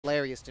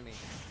hilarious to me.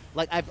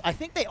 Like I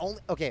think they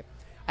only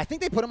I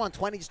think they put him on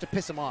 20 just to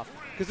piss him off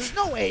because there's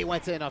no way he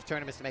went to enough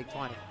tournaments to make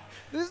 20.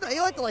 He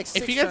went to like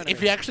 6 if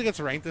he actually gets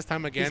ranked this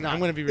time again, I'm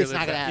gonna be really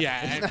upset.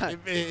 Yeah,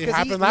 it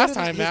happened last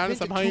time, man.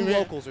 Somehow he made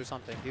locals or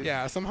something. Dude.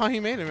 Yeah, somehow he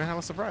made it, man. I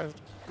was surprised.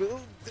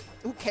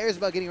 Who cares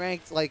about getting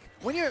ranked? Like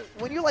when you're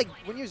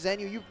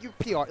Zenu, you're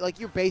PR. Like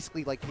you're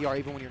basically like PR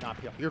even when you're not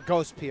PR. You're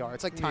ghost PR.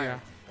 It's like time. Yeah.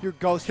 You're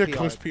ghost You're PR.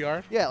 ghost PR.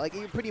 Yeah, like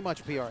you're pretty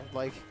much PR.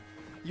 Like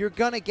you're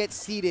gonna get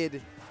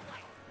seated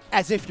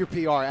as if you're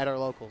PR at our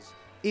locals,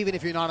 even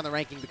if you're not on the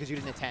ranking because you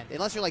didn't attend.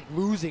 Unless you're like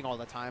losing all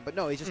the time, but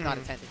no, he's just not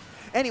attending.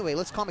 Anyway,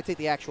 let's commentate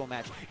the actual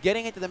match.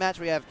 Getting into the match,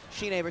 we have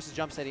ShiNe versus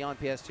Jumpsteady on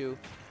PS2.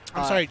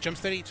 I'm sorry,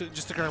 Jumpsteady,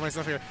 just to correct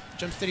myself here,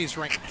 Jumpsteady is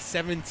ranked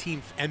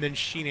 17th, and then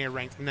ShiNe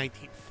ranked 19th.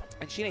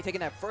 And ShiNe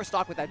taking that first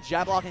stock with that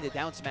jab lock into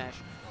down smash.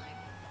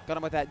 Got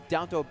him with that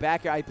down throw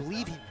back air. I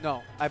believe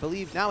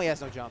now he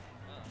has no jump.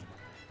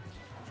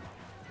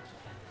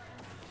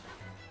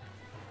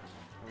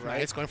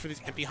 Right, it's going for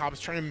these empty hops,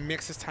 trying to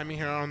mix his timing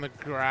here on the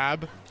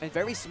grab. And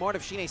very smart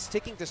of ShiNe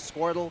sticking to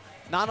Squirtle,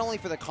 not only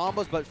for the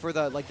combos, but for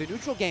the the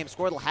neutral game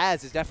Squirtle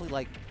has is definitely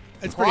like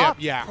it's pretty up,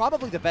 yeah.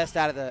 Probably the best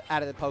out of the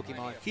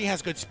Pokemon. He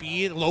has good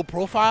speed, low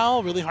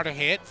profile, really hard to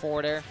hit.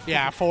 Forward air.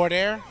 Yeah, forward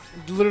air.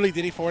 Literally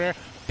Diddy forward air.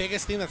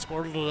 Biggest thing that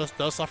Squirtle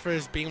does suffer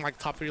is being like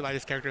top 3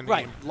 lightest character in the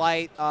game.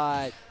 Light,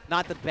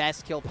 not the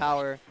best kill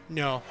power.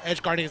 No,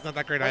 edge guarding is not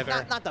that great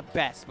either. Not the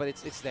best, but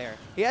it's there.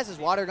 He has his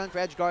water gun for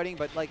edge guarding,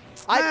 but like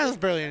that's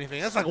barely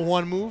anything. That's like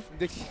one move.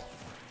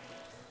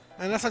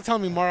 And that's like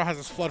telling me Mario has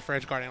his flood for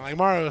edge guarding. Like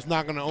Mario is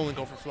not gonna only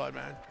go for flood,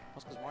 man.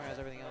 That's because Mario has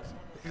everything else.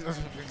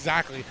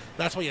 Exactly.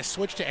 That's why you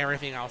switch to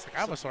everything else. Like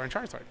Ivysaur and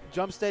Charizard.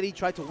 Jumpsteady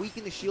tried to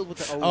weaken the shield with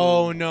the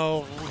oh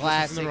no,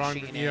 classic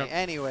ShiNe. Yep.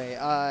 Anyway,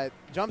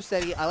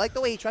 Jumpsteady, I like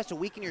the way he tries to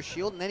weaken your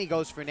shield and then he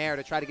goes for Nair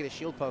to try to get a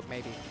shield poke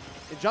maybe.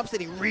 And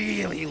Jumpsteady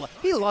really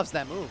he loves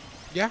that move.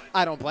 Yeah.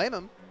 I don't blame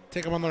him.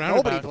 Take him on the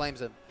roundabout. Nobody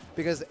blames him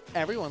because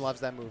everyone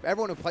loves that move.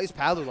 Everyone who plays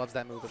Palu loves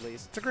that move at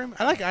least. It's a great.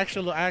 I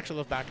actually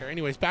love back air.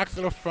 Anyways, back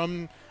throw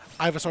from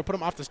Ivysaur, put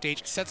him off the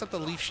stage, sets up the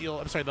leaf shield.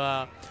 I'm sorry,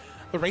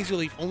 the razor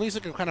leaf, only so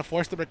it can kind of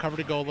force the recovery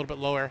to go a little bit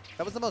lower.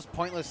 That was the most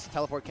pointless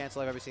teleport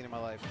cancel I've ever seen in my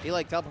life. He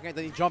like teleport cancel,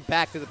 then he jumped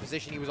back to the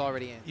position he was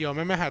already in. Yo,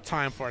 my man had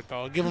time for it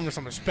though. Give him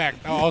some respect.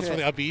 Oh, also for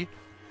the up B.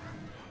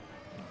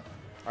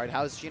 All right,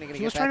 how is ShiNe going to get back?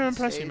 He was trying to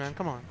impress you, man.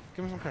 Come on,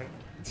 give him some credit.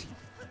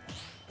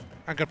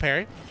 A good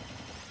parry.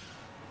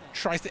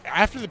 Tries to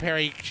after the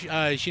parry,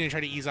 ShiNe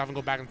tried to ease off and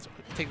go back and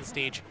take the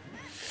stage.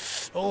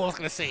 Oh, I was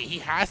gonna say he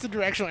has the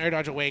directional air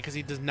dodge away because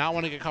he does not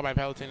want to get caught by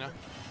Palutena.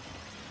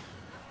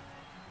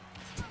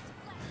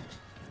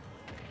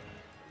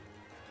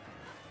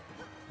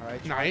 All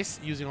right, nice,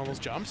 using all those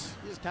jumps.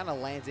 He just kind of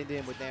lands into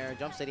him with Nair.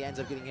 Jumpsteady ends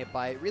up getting hit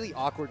by it. Really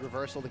awkward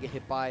reversal to get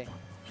hit by,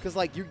 because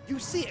like you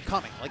see it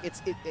coming. Like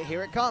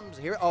here it comes.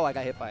 Here, oh, I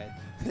got hit by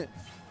it.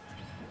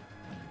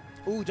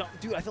 Ooh,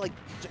 dude, I feel like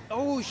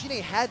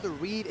ShiNe had the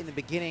read in the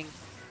beginning,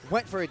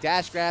 went for a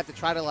dash grab to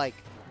try to like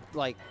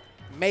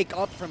make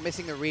up for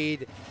missing the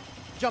read.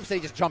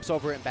 Jumpsteady just jumps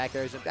over it and back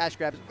airs him. Dash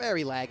grabs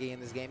very laggy in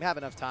this game. You have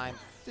enough time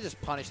to just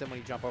punish them when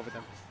you jump over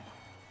them.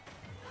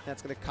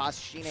 That's going to cost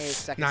ShiNe his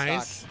second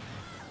stock.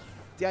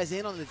 Dies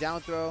in on the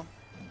down throw.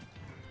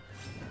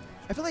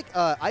 I feel like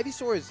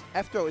Ivysaur's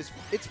F throw it's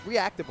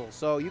reactable,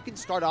 so you can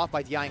start off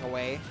by DIing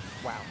away.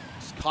 Wow,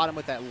 just caught him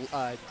with that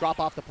drop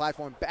off the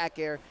platform back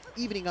air,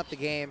 evening up the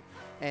game.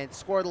 And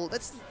Squirtle,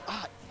 it's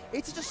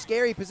such a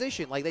scary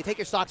position. Like they take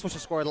your stock, switch to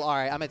Squirtle. All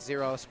right, I'm at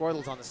 0.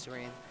 Squirtle's on the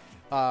screen.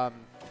 Let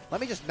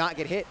me just not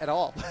get hit at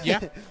all. Yeah,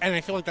 and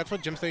I feel like that's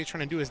what Jumpsteady's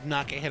trying to do is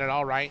not get hit at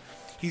all, right?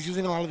 He's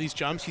using a lot of these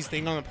jumps. He's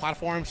staying on the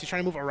platforms. He's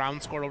trying to move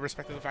around Squirtle,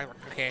 respecting the fact that,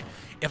 okay,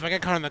 if I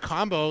get caught in the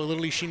combo,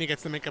 literally ShiNe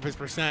gets to make up his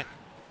percent.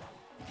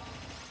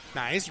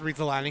 Nice. Reads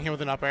the landing here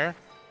with an up air.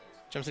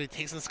 Jumpsteady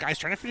takes the skies,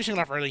 trying to finish it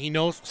off early. He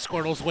knows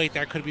Squirtle's weight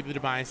there could be the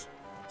demise,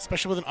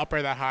 especially with an up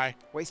air that high.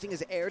 Wasting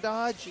his air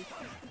dodge.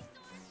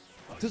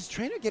 Does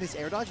Trainer get his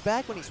air dodge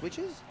back when he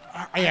switches?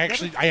 I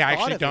actually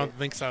don't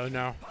think so,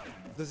 no.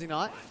 Does he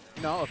not?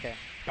 No? Okay.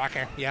 Back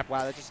air, yep.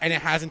 Wow, that just... And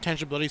it has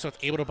intentionability, so it's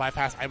able to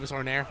bypass Ivysaur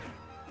and air.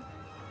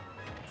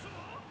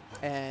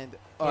 And...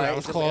 that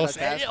was close.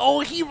 And,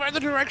 he read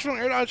the directional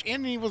air dodge,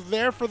 and he was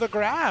there for the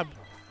grab.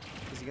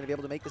 Is he going to be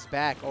able to make this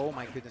back? Oh,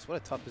 my goodness.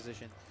 What a tough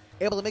position.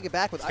 Able to make it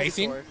back with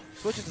Ivysaur.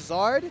 Switches to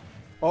Zard.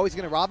 Oh, he's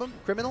going to rob him.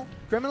 Criminal.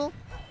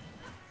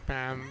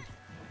 Man,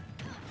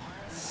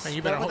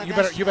 you better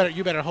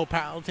hope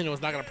Palutena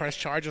was not going to press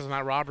charges on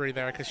that robbery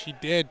there, because she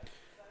did.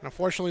 And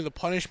unfortunately, the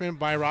punishment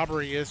by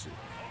robbery is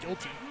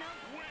guilty.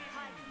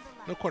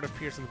 No Court of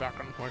Pierce in the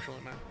background,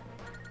 unfortunately, man.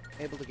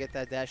 Able to get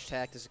that dash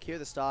attack to secure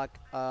the stock.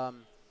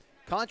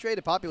 Contrary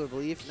to popular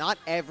belief, not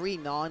every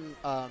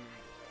non-zoom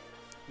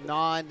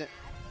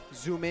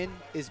in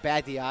is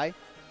bad DI.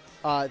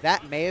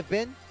 That may have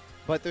been,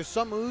 but there's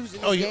some moves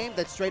in this game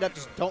that straight up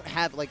just don't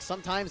have, like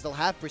sometimes they'll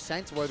have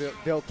percents where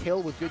they'll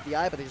kill with good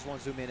DI, but they just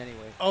won't zoom in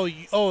anyway.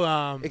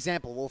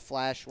 Example, Wolf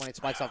Flash when it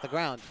spikes off the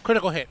ground.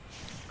 Critical hit.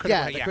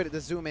 The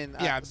zoom in.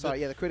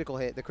 The critical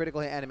hit. The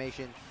critical hit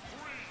animation.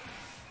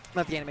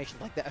 Not the animation,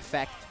 like the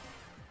effect.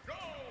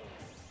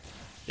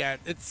 Yeah,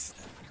 it's...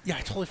 Yeah,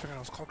 I totally forgot it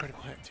was called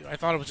critical hit, too. I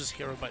thought it was just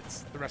hero, but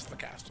it's the rest of the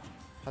cast.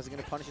 How's he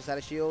going to punish this out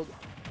of shield?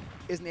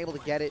 Isn't able to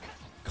get it.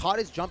 Caught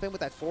his jump in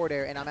with that forward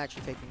air, and I'm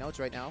actually taking notes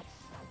right now.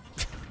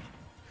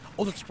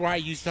 Oh, that's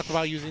right. You talked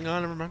about using... Oh,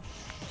 never mind.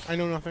 I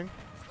know nothing.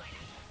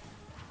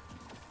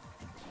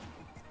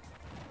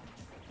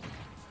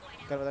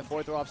 Got with that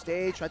forward throw off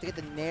stage. Tried to get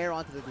the nair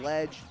onto the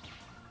ledge.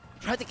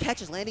 Tried to catch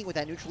his landing with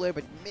that neutral air,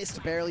 but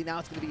missed barely. Now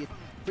it's going to be a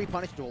free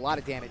punish to do a lot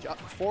of damage. Up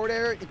forward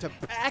air into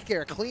back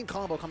air. Clean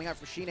combo coming out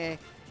from ShiNe.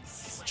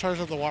 Charge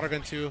of the water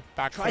gun, too.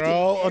 Back Tried throw. to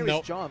Oh, air no.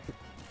 his jump.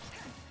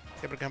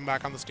 Able to come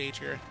back on the stage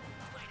here.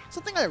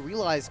 Something I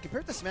realized,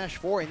 compared to Smash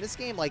 4, in this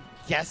game, like,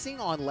 guessing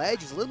on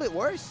ledge is a little bit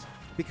worse.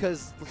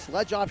 Because the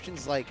ledge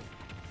options, like,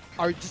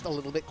 are just a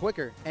little bit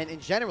quicker. And in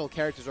general,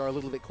 characters are a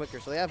little bit quicker.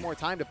 So they have more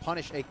time to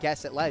punish a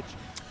guess at ledge.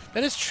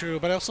 That is true,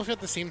 but I also feel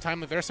at the same time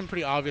that there are some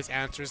pretty obvious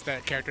answers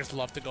that characters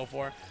love to go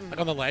for. Like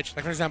on the ledge.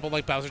 Like, for example,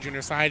 like Bowser Jr.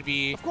 side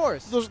B. Of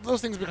course.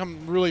 Those things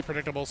become really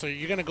predictable, so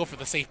you're going to go for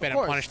the safe bet and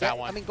punish that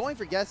one. I mean, going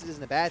for guesses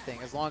isn't a bad thing,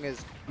 as long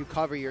as you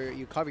cover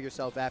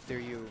yourself after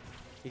you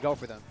go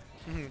for them.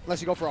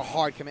 Unless you go for a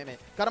hard commitment.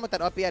 Got him with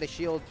that up B out of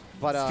shield,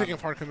 but Speaking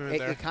of hard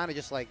commitment it kind of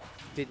just, like,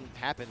 didn't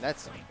happen.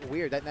 That's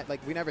weird.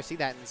 Like, we never see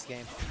that in this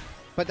game.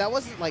 But that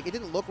wasn't, like, it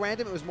didn't look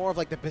random. It was more of,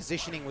 like, the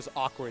positioning was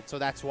awkward, so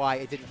that's why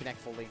it didn't connect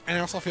fully. And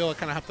I also feel it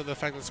kind of helped the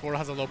fact that Squirtle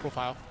has a low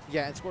profile.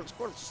 Yeah, and Squirtle's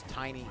just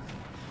tiny.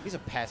 He's a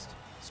pest.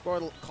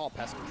 Squirtle, call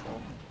pest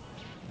control.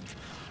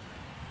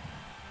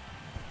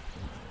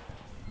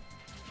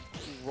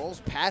 He rolls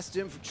past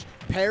him,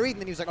 parried,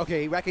 and then he was like,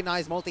 okay, he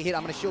recognized multi-hit.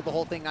 I'm going to shield the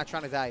whole thing, not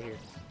trying to die here.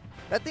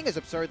 That thing is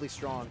absurdly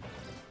strong.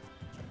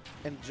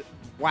 And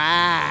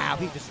wow,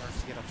 he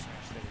deserves to get up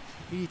smash.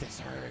 He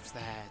deserves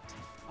that.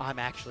 I'm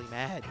actually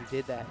mad he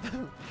did that.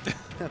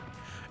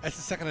 That's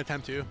the second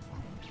attempt, too.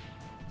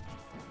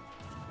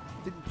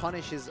 Didn't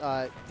punish his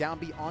down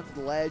B onto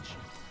the ledge.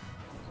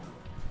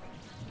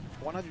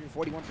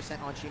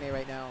 141% on ShiNe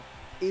right now.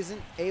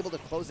 Isn't able to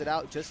close it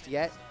out just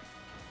yet.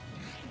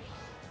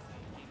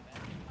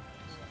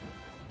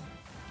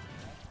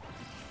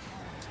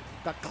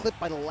 Got clipped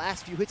by the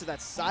last few hits of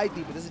that side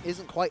B, but this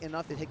isn't quite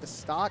enough to take the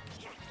stock.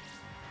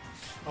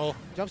 Oh.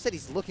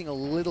 Jumpsteady's looking a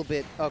little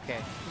bit, okay.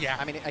 Yeah.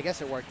 I mean, I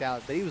guess it worked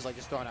out, but he was like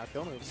just throwing out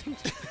kill moves.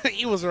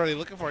 He was already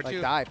looking for it, like,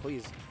 too. die,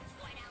 please.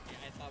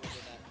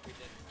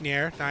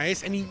 Nair,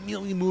 nice. And he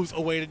immediately moves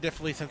away to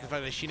definitely sense the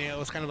fact that ShiNe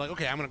was kind of like,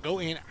 okay, I'm going to go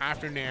in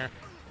after Nair.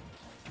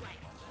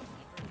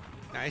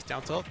 Nice,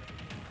 down tilt.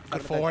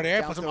 Good forward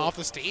air, puts him off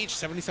the stage,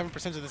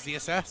 77% of the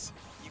ZSS.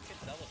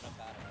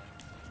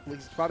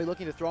 He's probably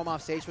looking to throw him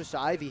off stage, switch to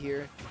Ivy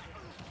here.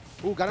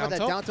 Ooh, got him with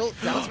that down tilt,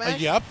 down smash.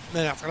 Yep, and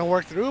that's going to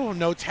work through.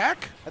 No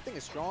tech. That thing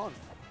is strong.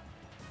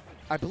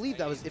 I believe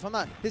that was, if I'm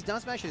not, his down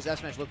smash and his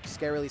F smash look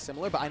scarily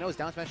similar, but I know his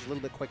down smash is a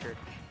little bit quicker.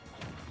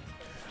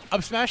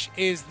 Up smash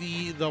is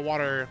the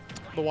water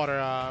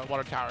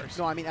towers.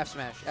 No, I mean F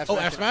smash.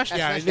 F smash?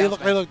 Yeah, they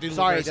look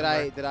Sorry, did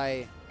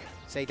I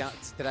say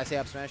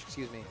up smash?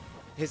 Excuse me.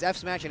 His F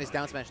smash and his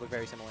down smash look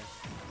very similar.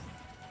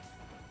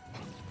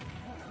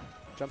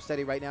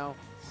 Jumpsteady right now,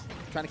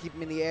 trying to keep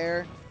him in the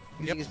air,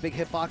 using his big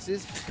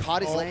hitboxes.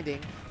 Caught his landing,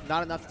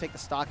 not enough to take the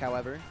stock,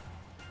 however.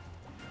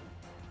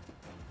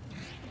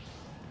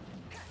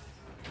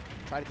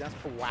 Tried to down.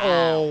 Wow.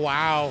 Oh,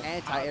 wow.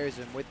 Anti-airs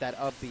him with that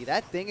up B.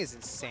 That thing is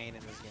insane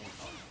in this game.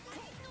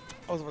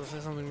 I was about to say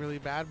something really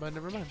bad, but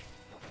never mind.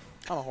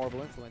 I'm a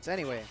horrible influence.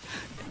 Anyway,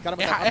 got him.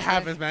 It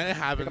happens, man. It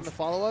happens. Pick up the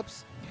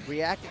follow-ups.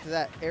 Reacted to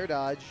that air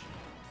dodge.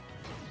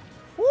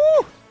 Woo!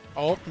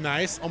 Oh,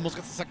 nice. Almost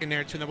gets the second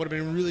nair, too. That would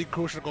have been really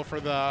crucial to go for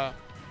the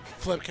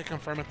flip kick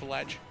confirm at the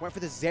ledge. Went for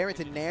the Zarin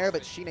to nair,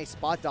 but ShiNe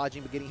spot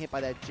dodging, but getting hit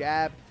by that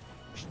jab.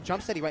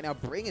 Jumpsteady right now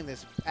bringing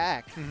this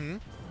back. Trying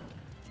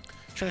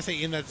to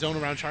stay in that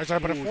zone around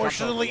Charizard, but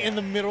unfortunately in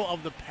the middle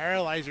of the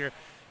paralyzer,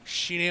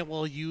 ShiNe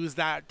will use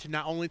that to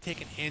not only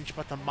take an inch,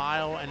 but the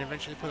mile, and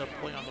eventually put a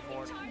point on the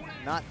board.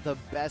 Not the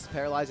best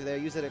paralyzer there.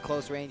 Used it at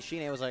close range.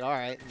 ShiNe was like, all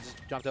right, and just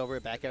jumped over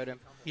it, back out him.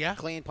 Yeah.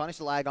 Clean, punished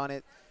the lag on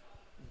it.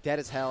 Dead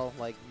as hell.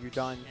 Like, you're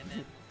done.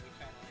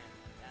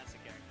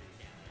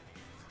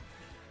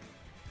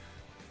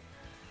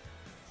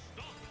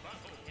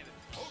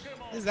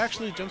 This is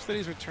actually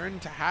Jumpsteady's return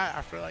to Hat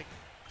after like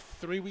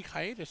a 3-week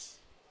hiatus.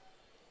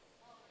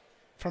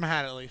 From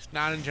Hat, at least.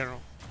 Not in general.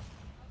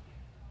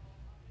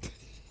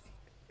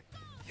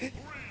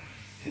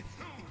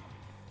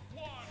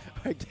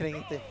 We're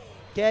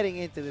getting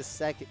into the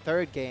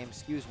third game,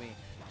 excuse me.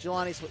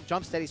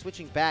 Jumpsteady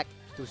switching back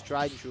to his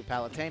tried and true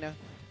Palutena,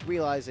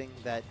 realizing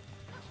that...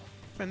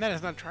 Man, that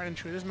is not tried and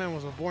true. This man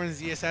was a born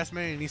ZSS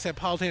man, and he said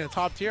Palutena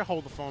top tier.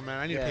 Hold the phone, man.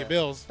 I need to pay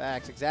bills.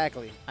 Facts,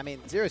 exactly. I mean,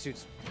 Zero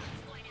Suit's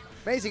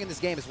amazing in this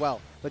game as well.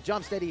 But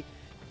Jumpsteady,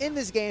 in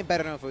this game,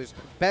 better known for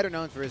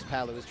his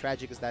Palu, as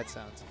tragic as that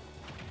sounds.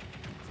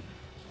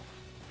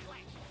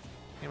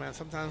 Hey, man,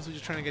 sometimes we're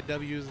just trying to get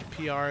W's and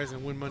PRs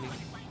and win money.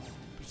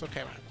 It's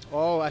okay, man.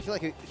 Oh, I feel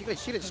like he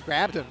should have just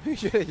grabbed him. He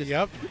should have just...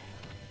 Yep.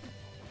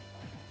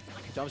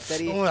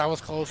 Jumpsteady. Oh, that was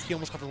close. He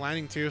almost got the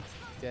landing, too.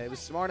 Yeah, he was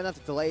smart enough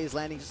to delay his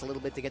landing just a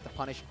little bit to get the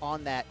punish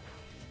on that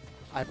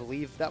I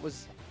believe that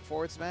was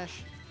forward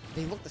smash.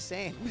 They look the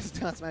same. It's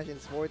down smash and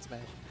it's forward smash.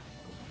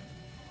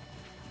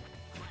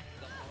 The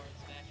forward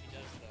smash he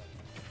does,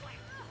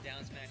 the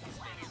down smash he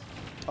spins.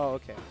 Oh,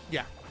 okay.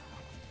 Yeah.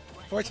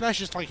 Forward smash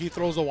just like he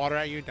throws the water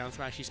at you. Down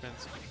smash he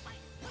spins.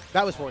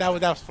 That was forward.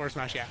 That was forward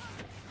smash. Yeah.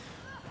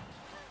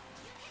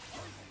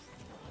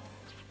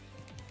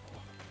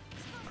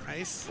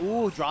 Nice.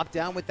 Ooh, drop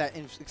down with that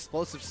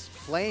explosive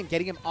flame,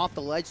 getting him off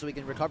the ledge so he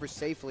can recover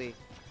safely.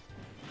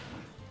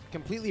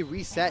 Completely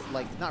reset,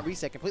 like not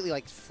reset, completely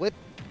like flip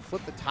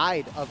the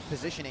tide of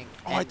positioning.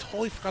 Oh, I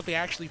totally forgot they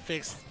actually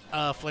fixed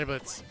flare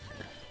blitz.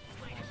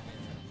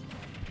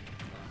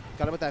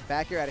 Got him with that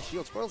back air out of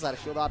shield. Squirrel's out of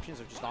shield options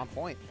are just on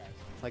point.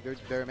 Like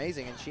they're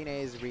amazing, and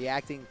ShiNe is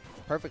reacting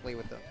perfectly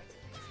with them.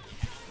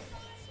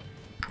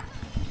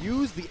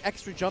 Used the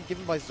extra jump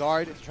given by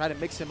Zard to try to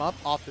mix him up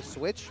off the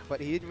switch, but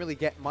he didn't really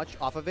get much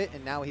off of it,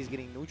 and now he's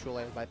getting neutral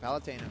aired by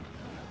Palutena.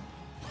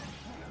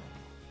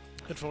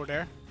 Good forward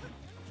air.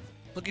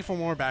 Looking for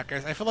more back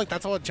airs. I feel like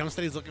that's all what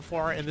Jumpsteady's looking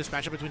for in this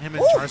matchup between him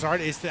and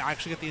Charizard is to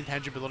actually get the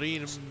intangibility.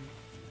 And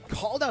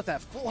called out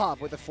that full hop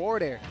with the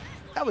forward air.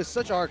 That was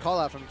such a hard call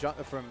out from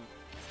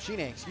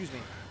ShiNe, excuse me.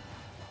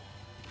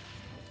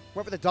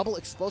 Went for the double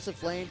explosive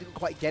flame, didn't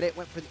quite get it.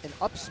 Went for an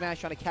up smash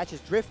trying to catch his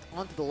drift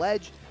onto the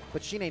ledge,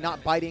 but ShiNe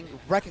not biting,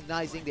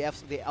 recognizing the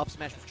up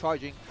smash was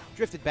charging,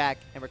 drifted back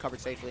and recovered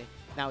safely.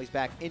 Now he's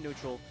back in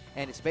neutral,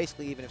 and it's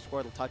basically even if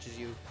Squirtle touches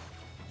you.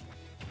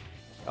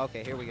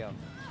 Okay, here we go.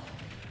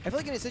 I feel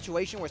like in a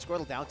situation where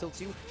Squirtle down tilts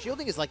you,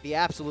 shielding is like the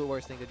absolute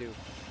worst thing to do.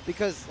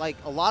 Because like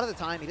a lot of the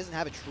time he doesn't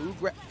have a true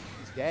grab.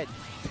 He's dead.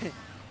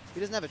 He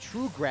doesn't have a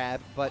true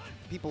grab, but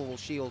people will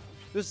shield.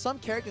 There's some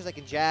characters that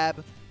can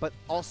jab, but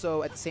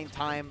also at the same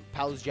time,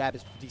 Palu's jab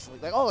is decently,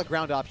 like all the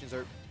ground options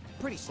are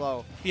pretty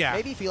slow. Yeah.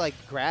 Maybe if he like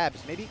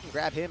grabs, maybe you can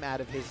grab him out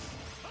of his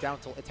down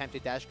tilt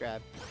attempted dash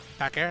grab.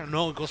 back air.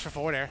 No, it goes for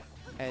forward air.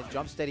 And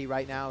Jumpsteady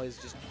right now is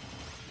just,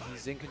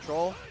 he's in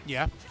control.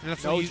 Yeah. And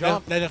that's, No what you,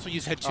 jump. that's what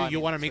you said too. Oh, I you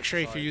mean, want to make sure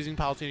if sorry. you're using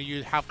Palutena,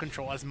 you have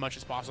control as much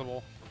as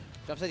possible.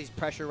 Jumpsteady's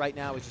pressure right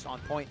now is just on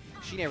point.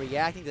 ShiNe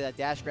reacting to that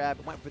dash grab,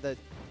 went for the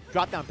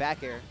drop down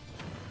back air.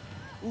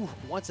 Ooh,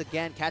 once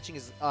again catching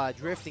his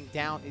drifting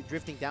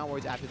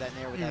downwards after that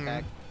nair with that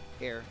back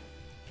air.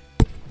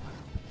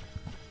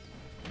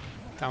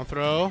 Down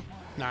throw.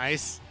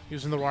 Nice.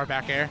 Using the raw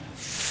back air.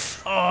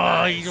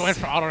 Oh, he went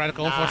for auto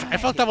radical. Unfortunately. I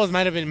felt that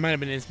might have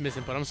been his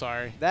missing, but I'm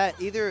sorry. That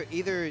either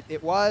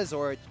it was,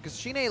 or because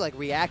ShiNe like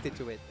reacted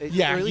to it.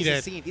 Yeah, or at least he it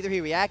did. seemed. Either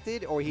he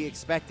reacted or he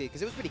expected,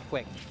 because it was pretty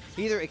quick.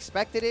 He either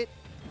expected it.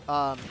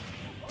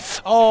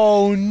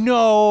 Oh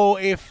no!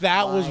 If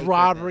that was My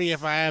robbery, goodness.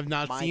 if I have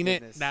not My seen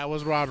goodness. it, that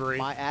was robbery.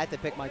 I had to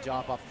pick my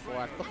jaw off the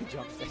floor. I fucking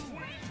jumped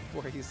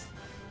before he's.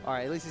 All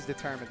right, at least he's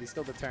determined. He's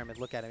still determined.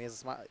 Look at him. He has a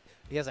smile.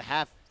 He has a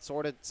half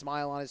sort of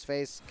smile on his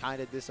face.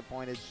 Kind of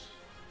disappointed.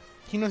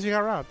 He knows he got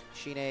robbed.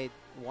 ShiNe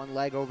one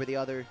leg over the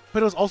other.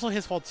 But it was also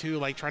his fault too,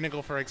 like trying to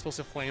go for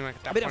explosive flame like,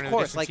 at that I mean, point of in the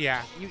course, distance. like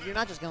Yeah. you're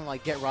not just gonna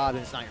like get robbed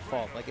and it's not your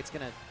fault. Like it's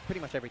gonna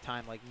pretty much every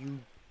time like you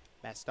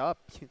messed up.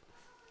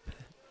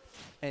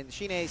 And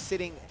ShiNe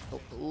sitting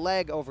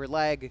leg over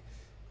leg.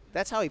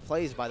 That's how he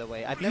plays, by the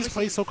way. He just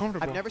plays so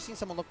comfortable. I've never seen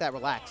someone look that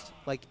relaxed,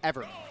 like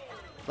ever.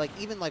 Like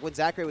even like when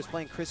Zachary was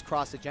playing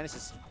crisscross at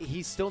Genesis,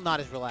 he's still not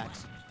as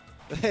relaxed.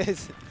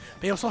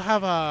 They also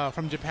have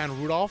from Japan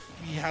Rudolph.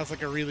 He has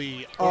like a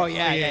really Oh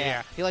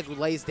yeah. He like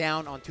lays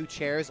down on two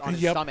chairs on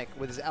his stomach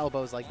with his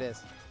elbows like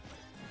this.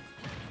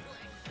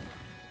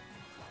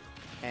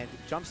 And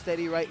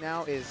Jumpsteady right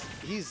now is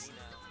he's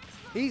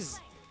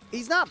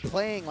not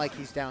playing like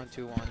he's down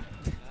 2-1.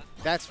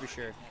 That's for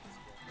sure.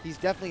 He's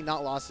definitely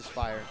not lost his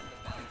fire.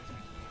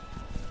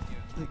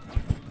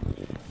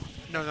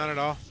 No, not at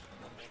all.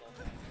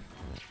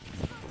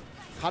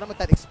 Caught him with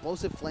that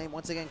explosive flame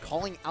once again,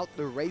 calling out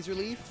the Razor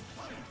Leaf.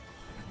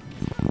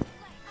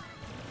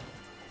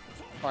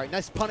 All right,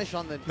 nice punish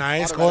on the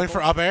Nice, auto going reticle.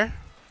 for up air.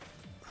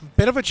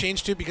 Bit of a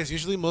change too, because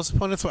usually most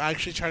opponents will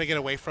actually try to get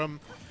away from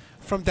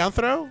down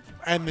throw,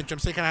 and the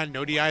Jumpsteady kind of had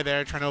no DI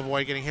there, trying to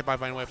avoid getting hit by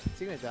Vine Whip. Is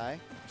he gonna die?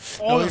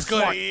 Oh, that he's was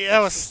good. smart. Yeah, that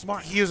was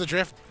smart. He used a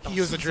drift. He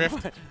used a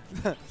drift.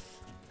 That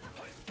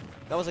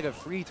was like a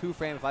free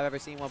 2-frame if I've ever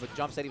seen one, but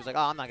Jumpsteady was like, oh,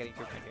 I'm not getting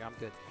 2-frame here. I'm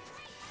good.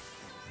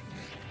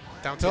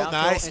 Down tilt, Down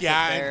tilt nice. into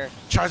Yeah, fair. and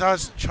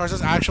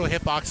Charizard's actual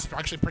hitbox is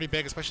actually pretty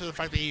big, especially the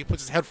fact that he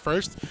puts his head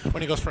first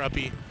when he goes for up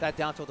B. That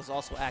down tilt is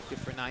also active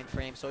for 9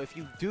 frames, so if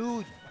you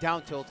do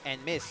down tilt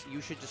and miss,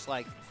 you should just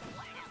like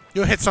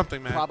You'll hit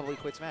something, man. probably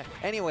quit Smash.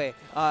 Anyway,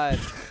 yeah,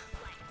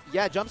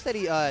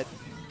 Jumpsteady,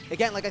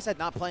 again, like I said,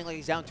 not playing like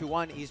he's down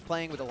 2-1. He's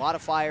playing with a lot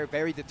of fire,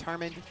 very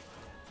determined.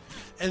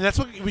 And that's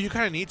what you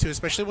kind of need to,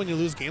 especially when you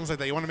lose games like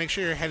that. You want to make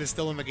sure your head is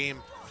still in the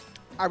game.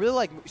 I really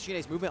like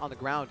ShiNe's movement on the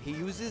ground. He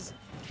uses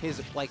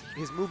his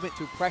movement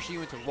to pressure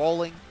you into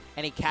rolling,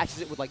 and he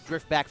catches it with like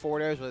drift back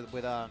forward airs with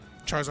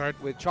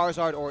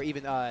Charizard. or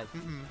even Ivysaur.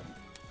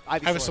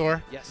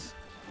 Ivysaur. Yes,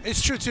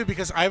 It's true, too,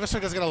 because Ivysaur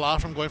does get a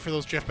lot from going for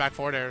those drift back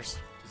forward airs.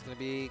 it's gonna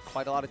be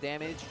quite a lot of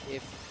damage.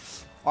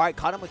 If all right,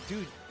 caught him with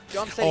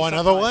Jumpsteady. Oh,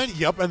 another one?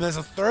 Yep, and there's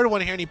a third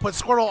one here, and he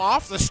puts Squirtle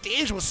off the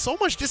stage with so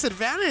much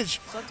disadvantage.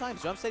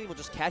 Sometimes Jumpsteady will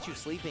just catch you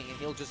sleeping, and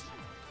he'll just,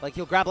 like,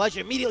 he'll grab ledge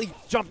and immediately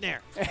jump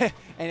nair.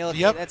 And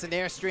that's a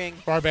nair string.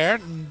 Barbear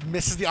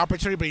misses the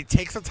opportunity, but he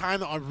takes the time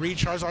to read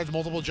Charizard's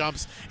multiple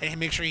jumps, and he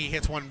makes sure he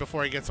hits one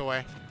before he gets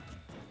away.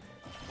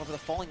 Over the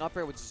falling up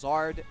air with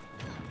Zard.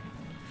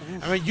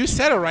 I mean, you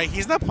said it right.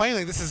 He's not playing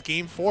like this is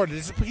game 4.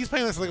 He's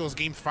playing this like it was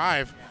game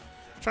 5.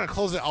 Trying to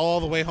close it all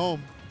the way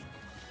home.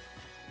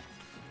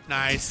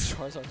 Nice.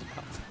 Charizard's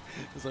mouth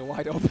was like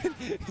wide open.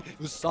 He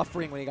was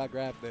suffering when he got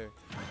grabbed there.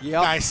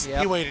 Yep. Nice. Yep.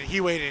 He waited.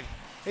 He waited.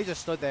 He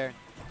just stood there.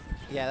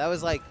 Yeah, that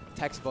was like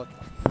textbook.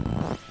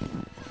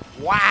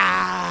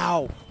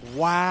 Wow.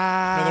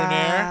 Wow. Another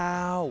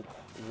nair.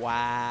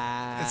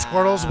 Wow. It's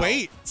Squirtle's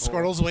weight.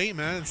 Squirtle's weight,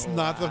 man. It's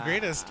not the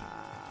greatest.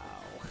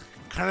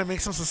 Kind of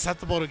makes him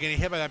susceptible to getting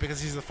hit by that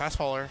because he's a fast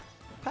faller.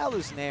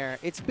 Palu's nair,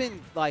 it's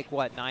been like,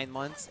 what, 9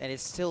 months, and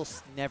it still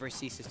never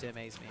ceases to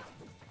amaze me.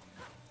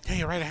 Yeah,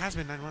 you're right. It has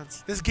been 9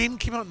 months. This game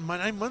came out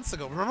 9 months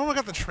ago. Remember when we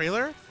got the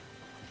trailer?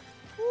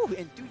 Ooh,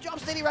 and do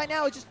Jumpsteady right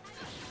now, it just...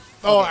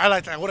 Oh, I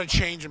like that. What a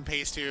change in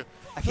pace, too.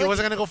 He like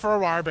wasn't going to go for a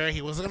War Bear.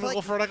 He wasn't going to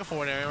go for like a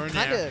forward air or an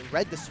kind air. of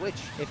read the switch.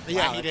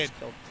 Yeah, he did.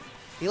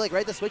 He like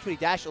read the switch, but he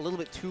dashed a little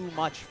bit too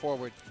much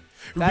forward.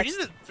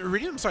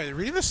 Reading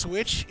the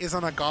switch is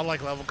on a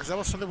godlike level because that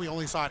was something we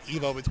only saw at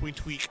Evo between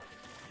Tweak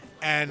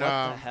and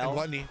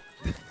Gluttony.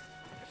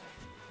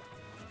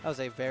 That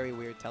was a very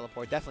weird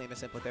teleport. Definitely a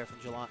misinput there from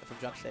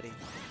Jumpsteady.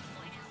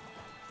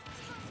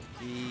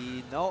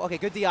 Okay,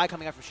 good DI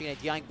coming out from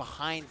ShiNe. DIing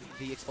behind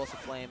the explosive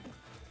flame.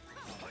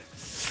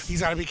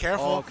 He's got to be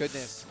careful. Oh,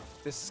 goodness.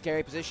 This is a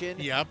scary position.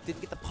 Yep.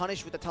 Didn't get the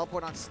punish with the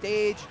teleport on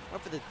stage.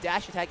 Went for the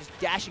dash attack, just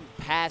dashing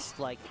past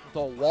like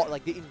the wall,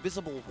 like the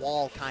invisible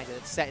wall kind of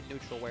that's set in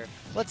neutral where,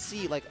 let's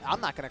see, like,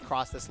 I'm not going to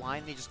cross this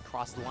line. And he just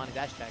crossed the line and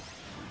dash attack.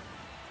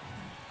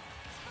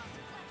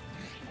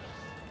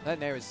 That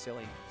nair is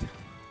silly.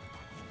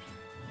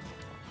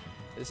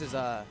 This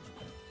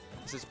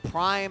is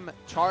prime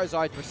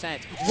Charizard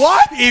percent.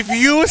 What? If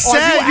you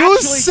said you you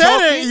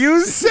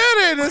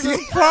said it. This is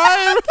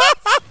prime.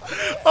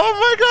 Oh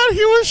my God,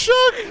 he was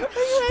shook. He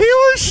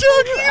was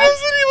shook. He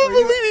doesn't even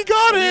believe he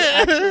got it.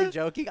 Actually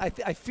joking? I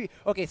feel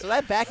okay. So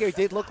that back air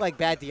did look like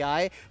bad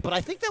DI, but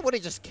I think that would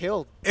have just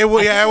killed. It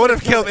would. Yeah, it would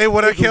have killed. It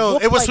would have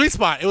killed. It was sweet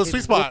spot. It was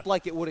sweet spot. Looked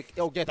like it would have.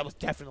 Oh yeah, that was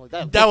definitely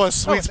that was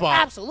sweet spot.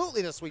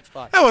 Absolutely the sweet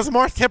spot. That was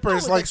Mark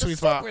Tipper's like sweet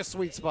spot.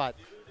 Sweet spot.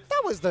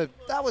 That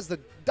was the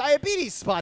diabetes spot.